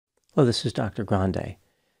Hello, this is Dr. Grande.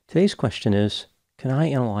 Today's question is, can I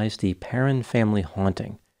analyze the Perron Family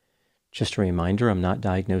Haunting? Just a reminder, I'm not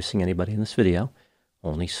diagnosing anybody in this video,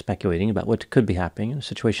 only speculating about what could be happening in a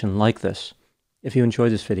situation like this. If you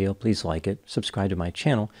enjoyed this video, please like it, subscribe to my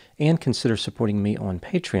channel, and consider supporting me on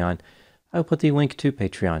Patreon. I'll put the link to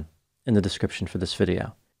Patreon in the description for this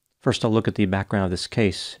video. First, I'll look at the background of this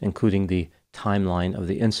case, including the timeline of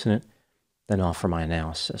the incident, then offer my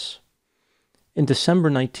analysis. In December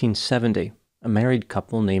 1970, a married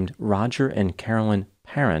couple named Roger and Carolyn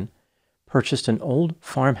Perron purchased an old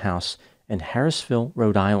farmhouse in Harrisville,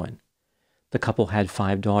 Rhode Island. The couple had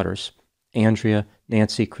 5 daughters, Andrea,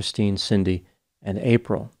 Nancy, Christine, Cindy, and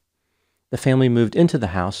April. The family moved into the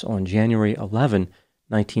house on January 11,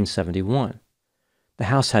 1971. The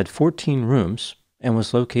house had 14 rooms and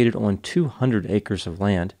was located on 200 acres of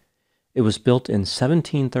land. It was built in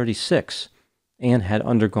 1736 and had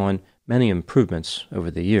undergone many improvements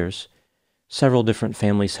over the years. Several different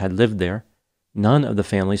families had lived there. None of the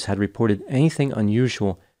families had reported anything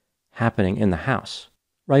unusual happening in the house.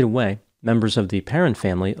 Right away, members of the Perron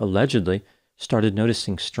family allegedly started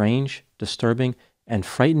noticing strange, disturbing, and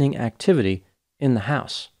frightening activity in the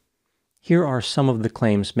house. Here are some of the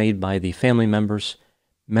claims made by the family members.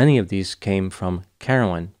 Many of these came from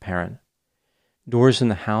Carolyn Perron. Doors in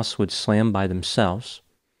the house would slam by themselves.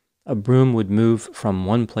 A broom would move from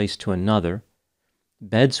one place to another.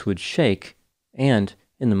 Beds would shake, and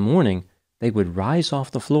in the morning they would rise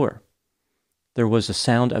off the floor. There was a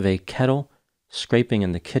sound of a kettle scraping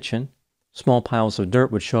in the kitchen. Small piles of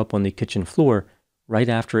dirt would show up on the kitchen floor right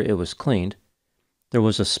after it was cleaned. There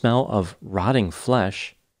was a smell of rotting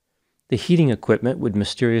flesh. The heating equipment would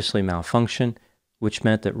mysteriously malfunction, which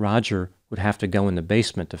meant that Roger would have to go in the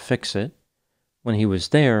basement to fix it. When he was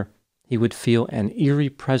there, he would feel an eerie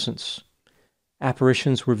presence.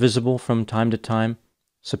 Apparitions were visible from time to time.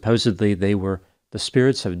 Supposedly, they were the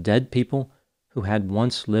spirits of dead people who had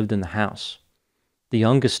once lived in the house. The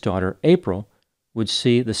youngest daughter, April, would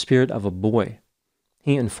see the spirit of a boy.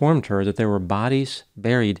 He informed her that there were bodies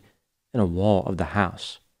buried in a wall of the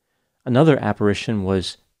house. Another apparition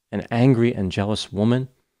was an angry and jealous woman.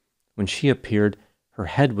 When she appeared, her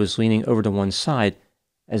head was leaning over to one side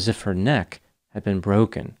as if her neck had been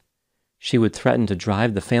broken. She would threaten to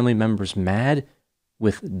drive the family members mad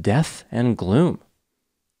with death and gloom.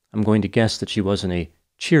 I'm going to guess that she wasn't a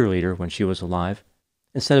cheerleader when she was alive.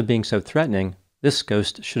 Instead of being so threatening, this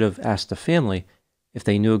ghost should have asked the family if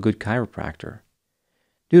they knew a good chiropractor.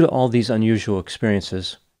 Due to all these unusual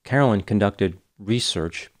experiences, Carolyn conducted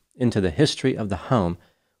research into the history of the home,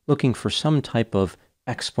 looking for some type of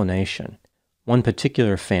explanation. One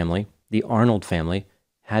particular family, the Arnold family,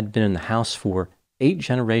 had been in the house for 8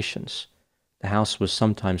 generations. The house was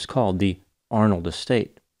sometimes called the Arnold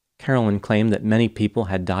Estate. Carolyn claimed that many people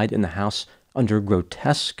had died in the house under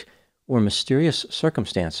grotesque or mysterious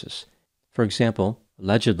circumstances. For example,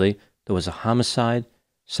 allegedly, there was a homicide,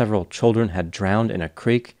 several children had drowned in a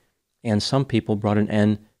creek, and some people brought an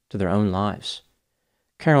end to their own lives.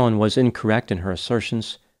 Carolyn was incorrect in her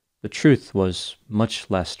assertions. The truth was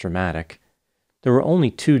much less dramatic. There were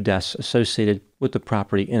only 2 deaths associated with the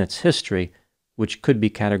property in its history, which could be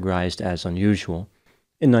categorized as unusual.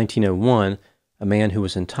 In 1901, a man who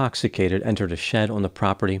was intoxicated entered a shed on the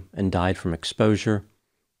property and died from exposure.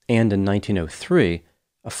 And in 1903,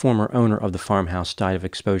 a former owner of the farmhouse died of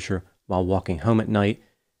exposure while walking home at night.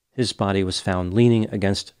 His body was found leaning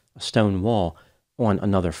against a stone wall on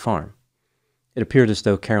another farm. It appeared as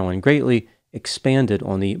though Carolyn greatly expanded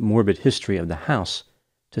on the morbid history of the house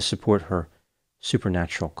to support her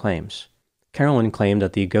supernatural claims. Carolyn claimed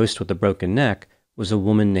that the ghost with the broken neck was a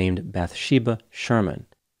woman named Bathsheba Sherman.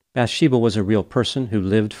 Bathsheba was a real person who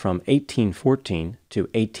lived from 1814 to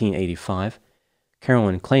 1885.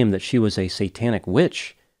 Carolyn claimed that she was a satanic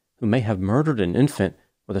witch who may have murdered an infant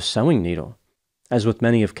with a sewing needle. As with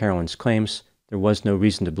many of Carolyn's claims, there was no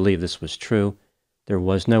reason to believe this was true. There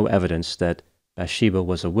was no evidence that Bathsheba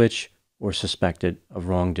was a witch or suspected of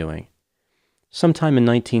wrongdoing. Sometime in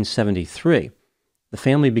 1973, the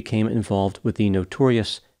family became involved with the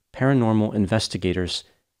notorious paranormal investigators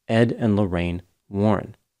Ed and Lorraine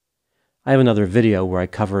Warren. I have another video where I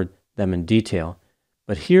covered them in detail,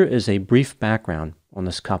 but here is a brief background on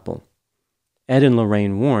this couple. Ed and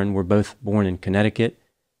Lorraine Warren were both born in Connecticut.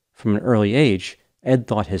 From an early age, Ed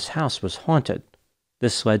thought his house was haunted.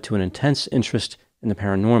 This led to an intense interest in the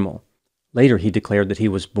paranormal. Later, he declared that he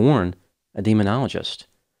was born a demonologist.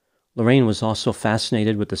 Lorraine was also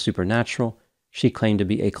fascinated with the supernatural. She claimed to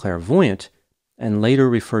be a clairvoyant and later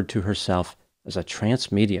referred to herself as a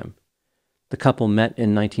trance medium. The couple met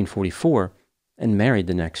in 1944 and married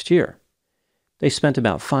the next year. They spent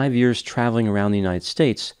about 5 years traveling around the United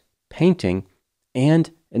States, painting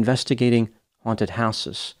and investigating haunted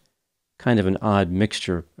houses. Kind of an odd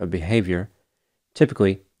mixture of behavior.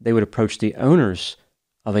 Typically, they would approach the owners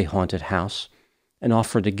of a haunted house and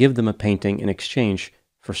offer to give them a painting in exchange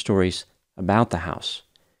for stories about the house.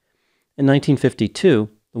 In 1952,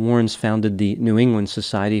 the Warrens founded the New England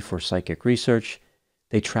Society for Psychic Research.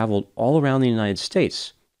 They traveled all around the United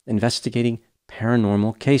States investigating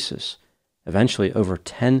paranormal cases, eventually over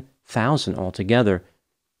 10,000 altogether,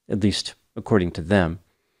 at least according to them.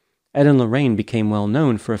 Ed and Lorraine became well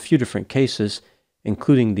known for a few different cases,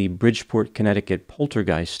 including the Bridgeport, Connecticut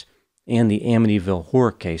poltergeist and the Amityville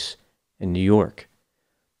horror case in New York.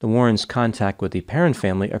 The Warrens' contact with the Perron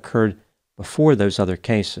family occurred before those other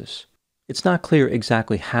cases. It's not clear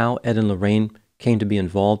exactly how Ed and Lorraine came to be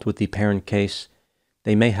involved with the Perron case.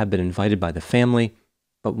 They may have been invited by the family,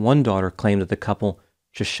 but one daughter claimed that the couple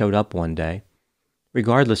just showed up one day.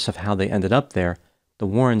 Regardless of how they ended up there, the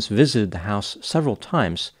Warrens visited the house several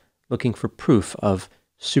times looking for proof of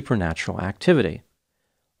supernatural activity.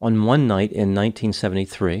 On one night in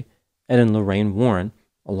 1973, Ed and Lorraine Warren,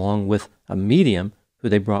 along with a medium who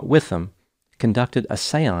they brought with them, conducted a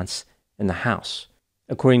seance in the house.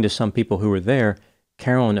 According to some people who were there,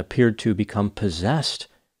 Carolyn appeared to become possessed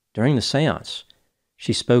during the seance.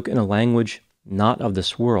 She spoke in a language not of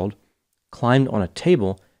this world, climbed on a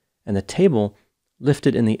table, and the table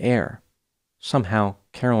lifted in the air. Somehow,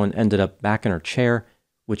 Carolyn ended up back in her chair,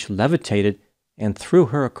 which levitated and threw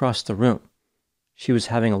her across the room. She was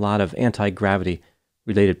having a lot of anti-gravity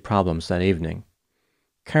related problems that evening.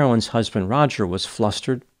 Carolyn's husband Roger was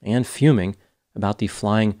flustered and fuming about the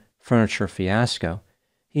flying furniture fiasco.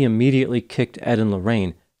 He immediately kicked Ed and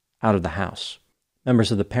Lorraine out of the house.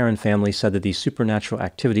 Members of the Perron family said that the supernatural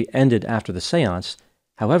activity ended after the seance.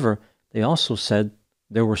 However, they also said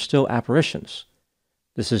there were still apparitions.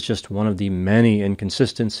 This is just one of the many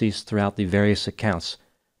inconsistencies throughout the various accounts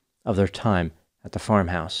of their time at the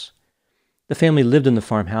farmhouse. The family lived in the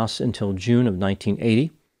farmhouse until June of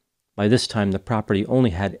 1980. By this time, the property only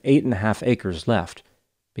had 8.5 acres left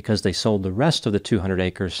because they sold the rest of the 200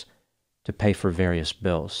 acres to pay for various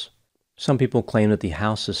bills. Some people claim that the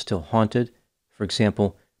house is still haunted. For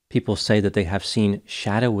example, people say that they have seen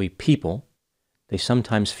shadowy people. They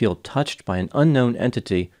sometimes feel touched by an unknown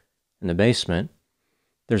entity in the basement.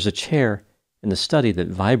 There's a chair in the study that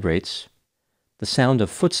vibrates. The sound of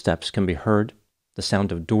footsteps can be heard. The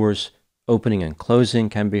sound of doors opening and closing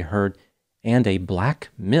can be heard. And a black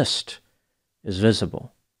mist is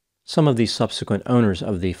visible. Some of the subsequent owners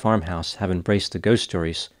of the farmhouse have embraced the ghost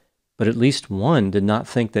stories, but at least one did not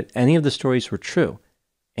think that any of the stories were true,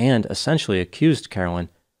 and essentially accused Carolyn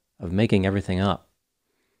of making everything up.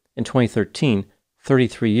 In 2013,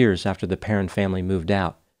 33 years after the Perron family moved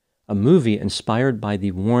out, a movie inspired by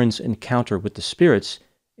the Warrens' encounter with the spirits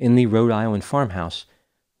in the Rhode Island farmhouse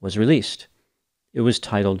was released. It was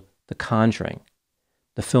titled The Conjuring.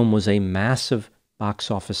 The film was a massive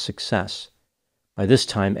box office success. By this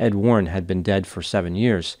time, Ed Warren had been dead for 7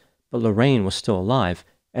 years, but Lorraine was still alive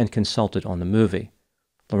and consulted on the movie.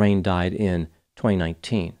 Lorraine died in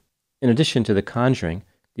 2019. In addition to The Conjuring,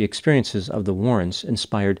 the experiences of the Warrens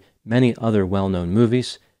inspired many other well-known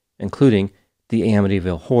movies, including the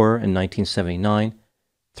Amityville Horror in 1979,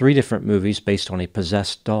 3 different movies based on a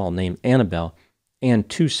possessed doll named Annabelle, and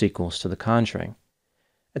 2 sequels to The Conjuring.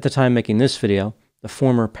 At the time making this video, the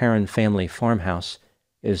former Perron family farmhouse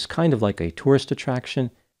is kind of like a tourist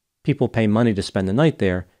attraction. People pay money to spend the night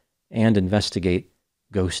there and investigate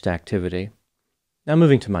ghost activity. Now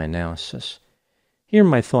moving to my analysis. Here are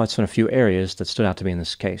my thoughts on a few areas that stood out to me in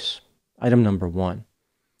this case. Item number 1.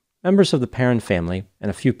 Members of the Perron family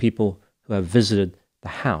and a few people who have visited the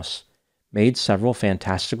house made several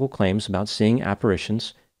fantastical claims about seeing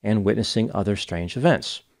apparitions and witnessing other strange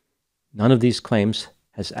events. None of these claims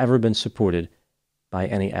has ever been supported by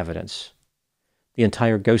any evidence. The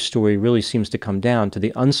entire ghost story really seems to come down to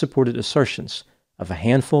the unsupported assertions of a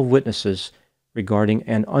handful of witnesses regarding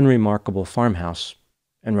an unremarkable farmhouse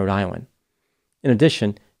in Rhode Island. In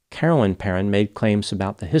addition, Carolyn Perron made claims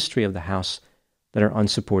about the history of the house that are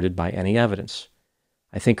unsupported by any evidence.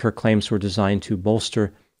 I think her claims were designed to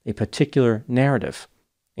bolster a particular narrative,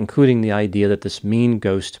 including the idea that this mean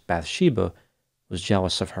ghost Bathsheba was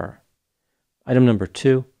jealous of her. Item number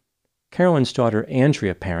 2. Carolyn's daughter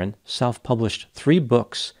Andrea Perron self-published 3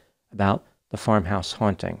 books about the farmhouse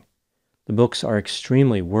haunting. The books are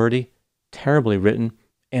extremely wordy, terribly written,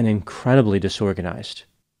 and incredibly disorganized.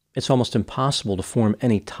 It's almost impossible to form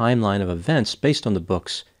any timeline of events based on the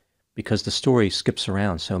books because the story skips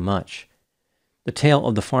around so much. The tale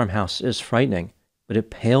of the farmhouse is frightening, but it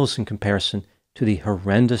pales in comparison to the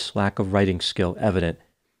horrendous lack of writing skill evident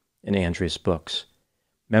in Andrea's books.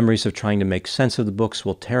 Memories of trying to make sense of the books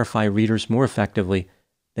will terrify readers more effectively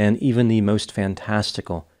than even the most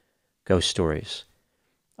fantastical ghost stories.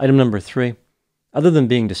 Item number 3. Other than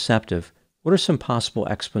being deceptive, what are some possible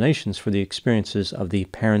explanations for the experiences of the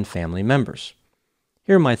Perron family members?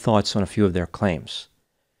 Here are my thoughts on a few of their claims.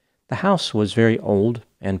 The house was very old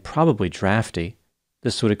and probably drafty.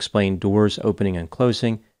 This would explain doors opening and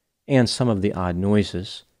closing and some of the odd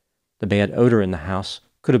noises. The bad odor in the house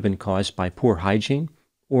could have been caused by poor hygiene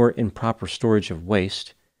or improper storage of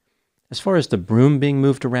waste. As far as the broom being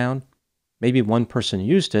moved around, maybe one person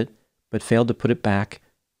used it but failed to put it back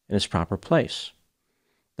in its proper place.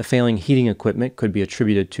 The failing heating equipment could be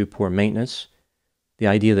attributed to poor maintenance. The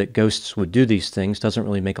idea that ghosts would do these things doesn't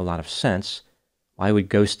really make a lot of sense. Why would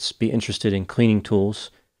ghosts be interested in cleaning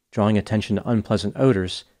tools, drawing attention to unpleasant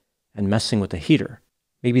odors, and messing with the heater?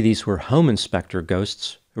 Maybe these were home inspector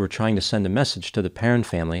ghosts who were trying to send a message to the Perron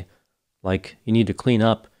family, like, you need to clean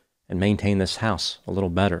up and maintain this house a little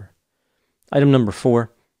better. Item number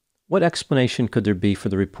 4. What explanation could there be for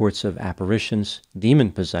the reports of apparitions,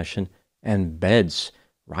 demon possession, and beds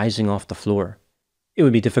rising off the floor? It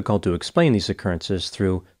would be difficult to explain these occurrences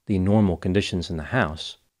through the normal conditions in the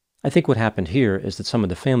house. I think what happened here is that some of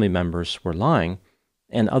the family members were lying,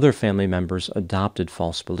 and other family members adopted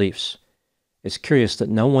false beliefs. It's curious that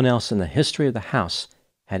no one else in the history of the house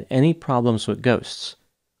had any problems with ghosts,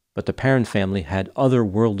 but the Perron family had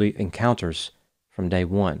otherworldly encounters from day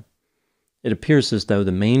one. It appears as though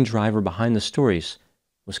the main driver behind the stories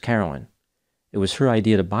was Carolyn. It was her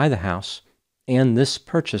idea to buy the house, and this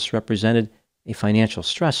purchase represented a financial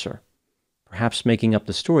stressor. Perhaps making up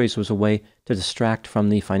the stories was a way to distract from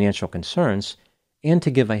the financial concerns and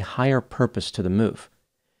to give a higher purpose to the move.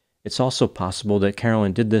 It's also possible that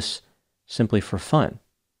Carolyn did this simply for fun.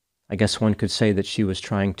 I guess one could say that she was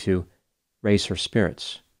trying to raise her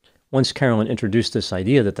spirits. Once Carolyn introduced this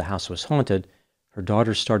idea that the house was haunted, her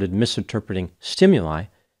daughter started misinterpreting stimuli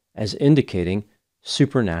as indicating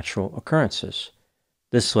supernatural occurrences.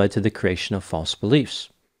 This led to the creation of false beliefs.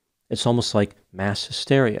 It's almost like mass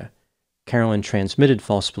hysteria. Carolyn transmitted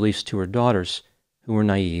false beliefs to her daughters, who were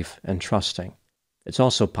naive and trusting. It's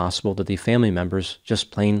also possible that the family members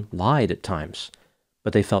just plain lied at times,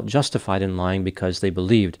 but they felt justified in lying because they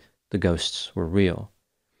believed the ghosts were real.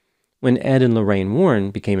 When Ed and Lorraine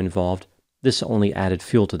Warren became involved, this only added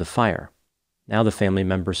fuel to the fire. Now the family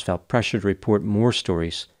members felt pressure to report more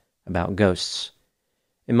stories about ghosts.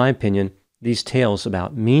 In my opinion, these tales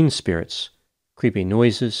about mean spirits, creepy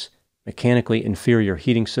noises, mechanically inferior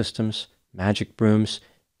heating systems, magic brooms,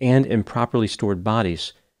 and improperly stored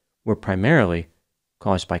bodies were primarily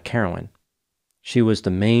caused by Carolyn. She was the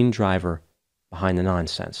main driver behind the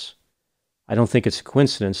nonsense. I don't think it's a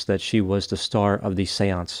coincidence that she was the star of the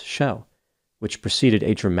seance show, which preceded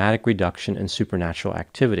a dramatic reduction in supernatural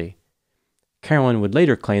activity. Carolyn would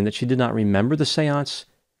later claim that she did not remember the seance.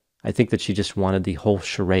 I think that she just wanted the whole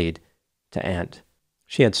charade to end.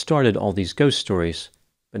 She had started all these ghost stories,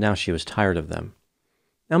 but now she was tired of them.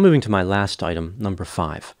 Now moving to my last item, number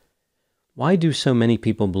 5. Why do so many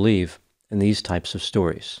people believe in these types of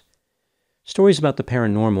stories? Stories about the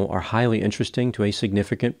paranormal are highly interesting to a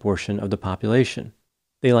significant portion of the population.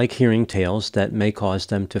 They like hearing tales that may cause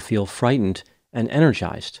them to feel frightened and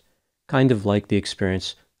energized, kind of like the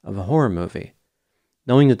experience of a horror movie.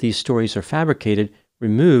 Knowing that these stories are fabricated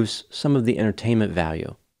removes some of the entertainment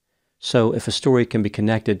value. So if a story can be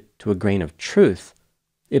connected to a grain of truth,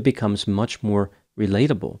 it becomes much more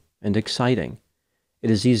relatable and exciting. It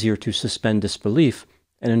is easier to suspend disbelief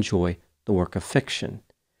and enjoy the work of fiction.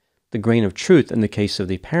 The grain of truth in the case of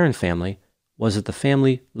the Perron family was that the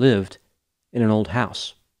family lived in an old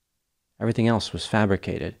house. Everything else was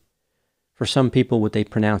fabricated. For some people with a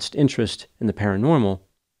pronounced interest in the paranormal,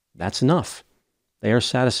 that's enough. They are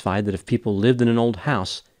satisfied that if people lived in an old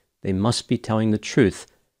house, they must be telling the truth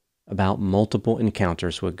about multiple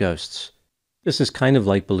encounters with ghosts. This is kind of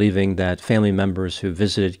like believing that family members who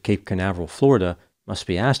visited Cape Canaveral, Florida, must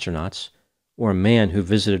be astronauts, or a man who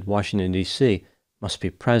visited Washington, D.C., must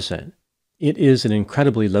be president. It is an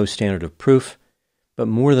incredibly low standard of proof, but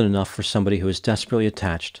more than enough for somebody who is desperately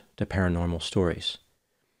attached to paranormal stories.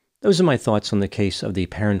 Those are my thoughts on the case of the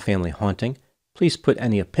Perron family haunting. Please put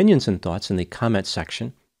any opinions and thoughts in the comment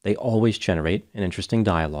section. They always generate an interesting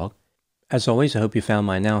dialogue. As always, I hope you found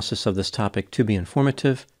my analysis of this topic to be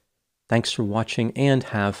informative. Thanks for watching and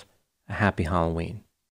have a happy Halloween.